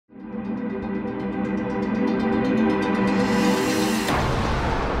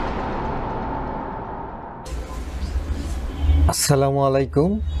Assalamu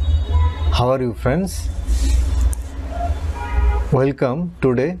alaikum. How are you, friends? Welcome.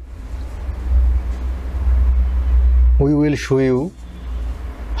 Today we will show you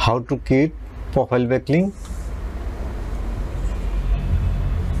how to create profile backlink.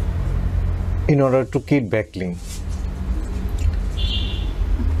 In order to create backlink,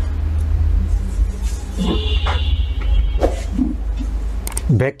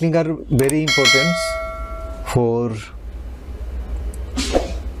 backlink are very important for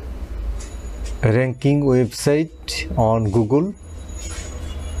ranking website on Google.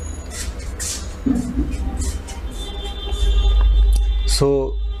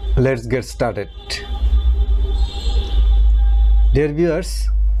 So let's get started. Dear viewers,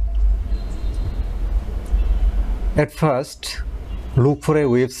 at first look for a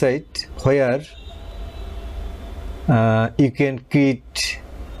website where you can create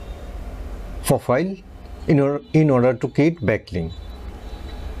profile in order to create backlink.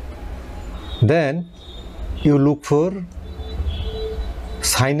 Then you look for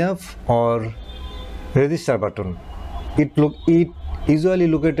sign up or register button. It usually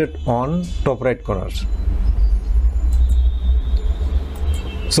located on top right corner.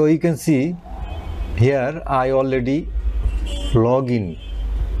 So you can see here I already log in.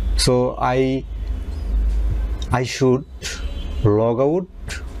 So I should log out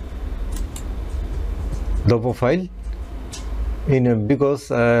the profile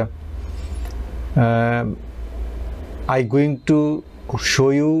because I going to show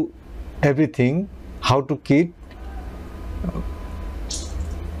you everything how to create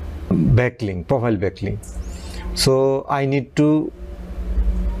backlink, profile backlink. So I need to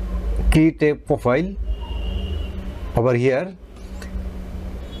create a profile over here,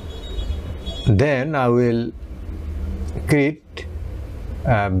 then I will create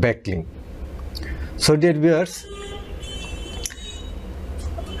backlink. So dear viewers,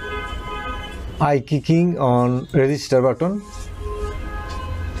 I clicking on register button.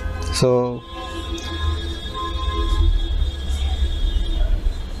 So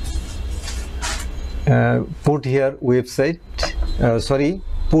put here website,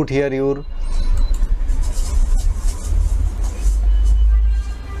 put here your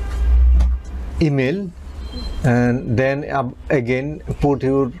email, and then again put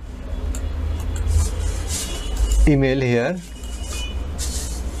your email here,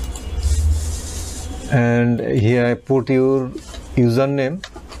 and here I put your username,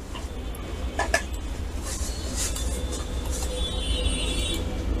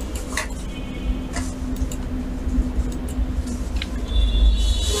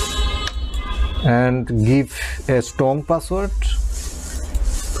 and give a strong password,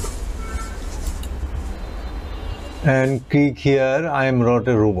 and click here I am not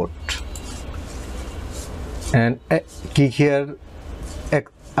a robot, and click here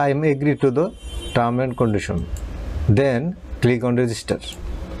I am agree to the term and condition, then click on register.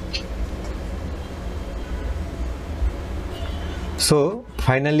 So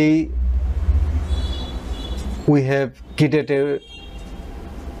finally we have created a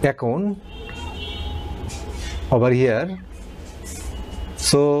account over here.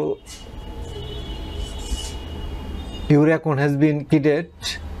 So your account has been created.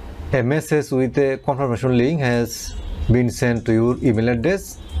 A message with a confirmation link has been sent to your email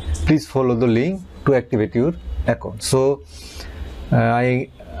address. Please follow the link to activate your account. So I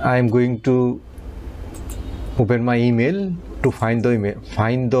am going to open my email to find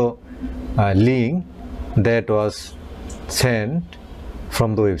the link that was sent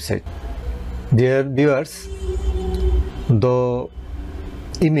from the website. Dear viewers, the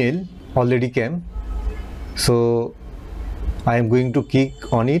email already came, so I am going to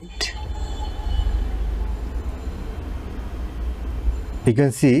click on it. You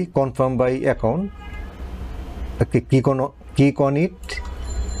can see confirm by account. Okay, click on it.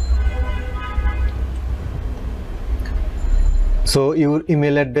 So your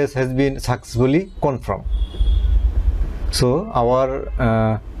email address has been successfully confirmed. So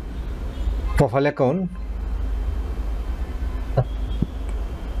our profile account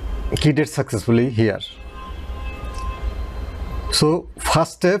created successfully here. So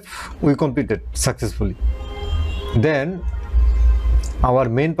first step we completed successfully. Then our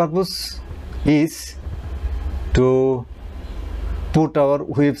main purpose is to put our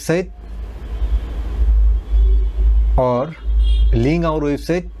website or link our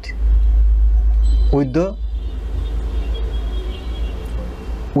website with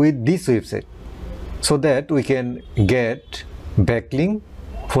this website, so that we can get backlink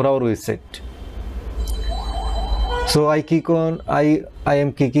for our website. So I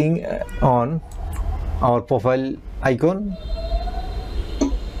am clicking on our profile icon,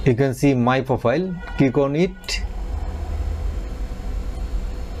 you can see my profile. Click on it.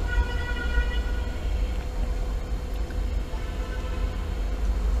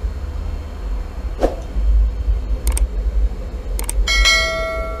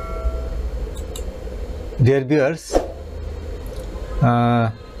 Dear viewers,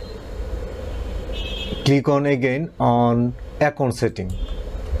 click on again on account setting.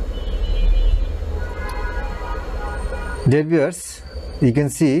 Dear viewers, you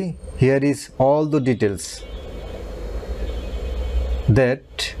can see here is all the details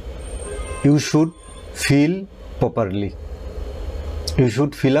that you should fill properly. You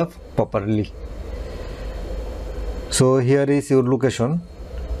should fill up properly. So here is your location.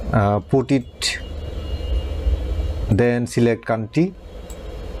 Put it. Then select country.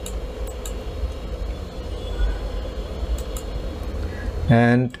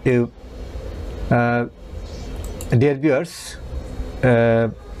 And if, dear viewers,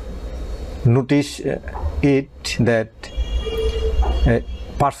 notice it that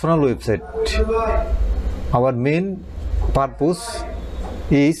personal website. Our main purpose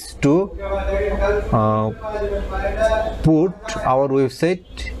is to put our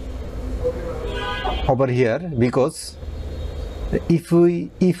website over here, because if we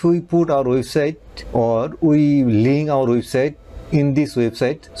put our website or we link our website in this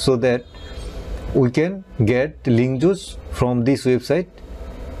website, so that we can get link juice from this website,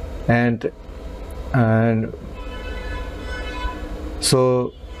 and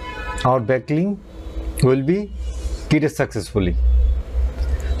so our backlink will be created successfully.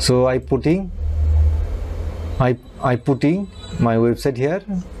 So I putting my website here.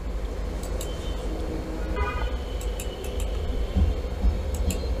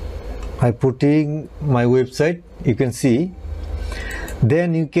 I putting my website, you can see.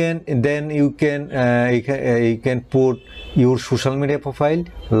 Then you can put your social media profile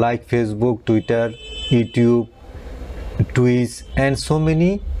like Facebook, Twitter, YouTube, Twitch, and so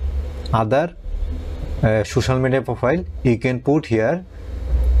many other social media profile you can put here.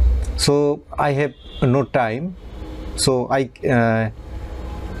 So I have no time, so I'm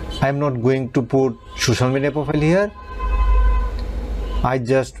not going to put social media profile here. I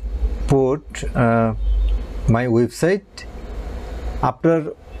just put my website.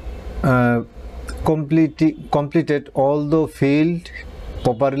 After completed all the field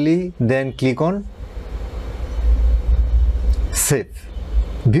properly, then click on save.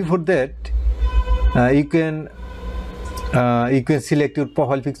 Before that, you can select your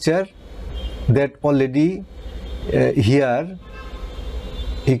profile picture. That already here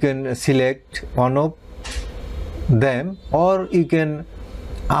you can select one of them, or you can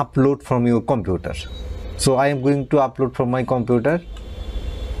upload from your computer. So I am going to upload from my computer.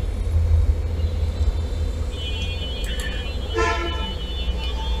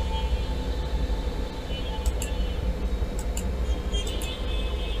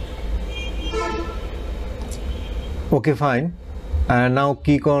 Okay, fine. And now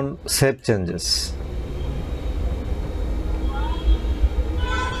click on save changes.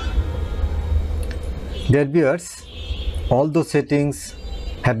 Dear viewers, all those settings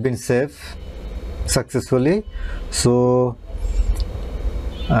have been saved successfully. So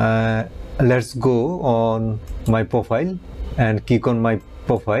let's go on my profile and click on my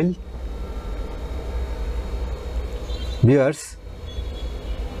profile. Viewers,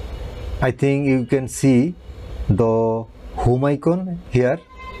 I think you can see the home icon here.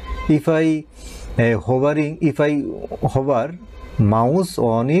 If I hover mouse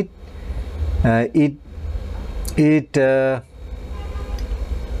on it, it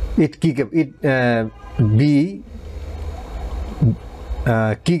be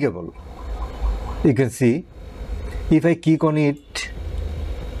clickable. You can see if I click on it,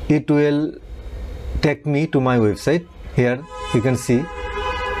 it will take me to my website. Here you can see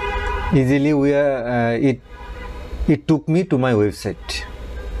easily it took me to my website.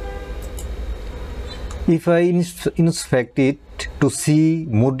 If I inspect it to see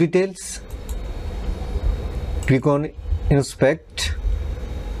more details, click on inspect.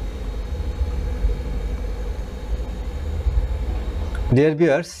 Dear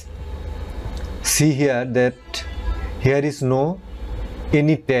viewers, see here that here is no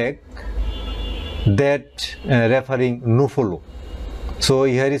any tag that referring no follow. So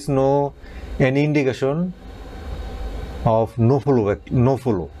here is no any indication of no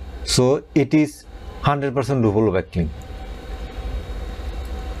follow. So it is 100% no follow backlink.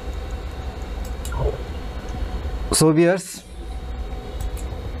 So viewers,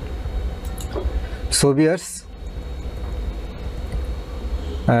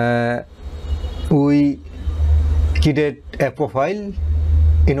 we create a profile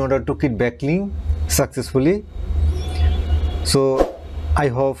in order to create backlink successfully. So I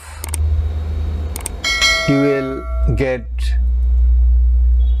hope you will get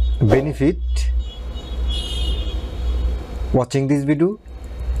benefit watching this video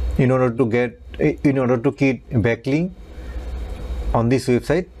in order to create backlink on this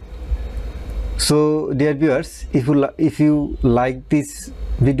website. So dear viewers, if you like this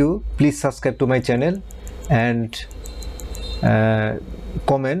video, please subscribe to my channel and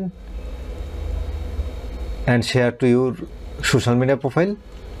comment and share to your social media profile.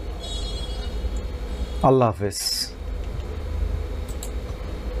 Allah Hafiz.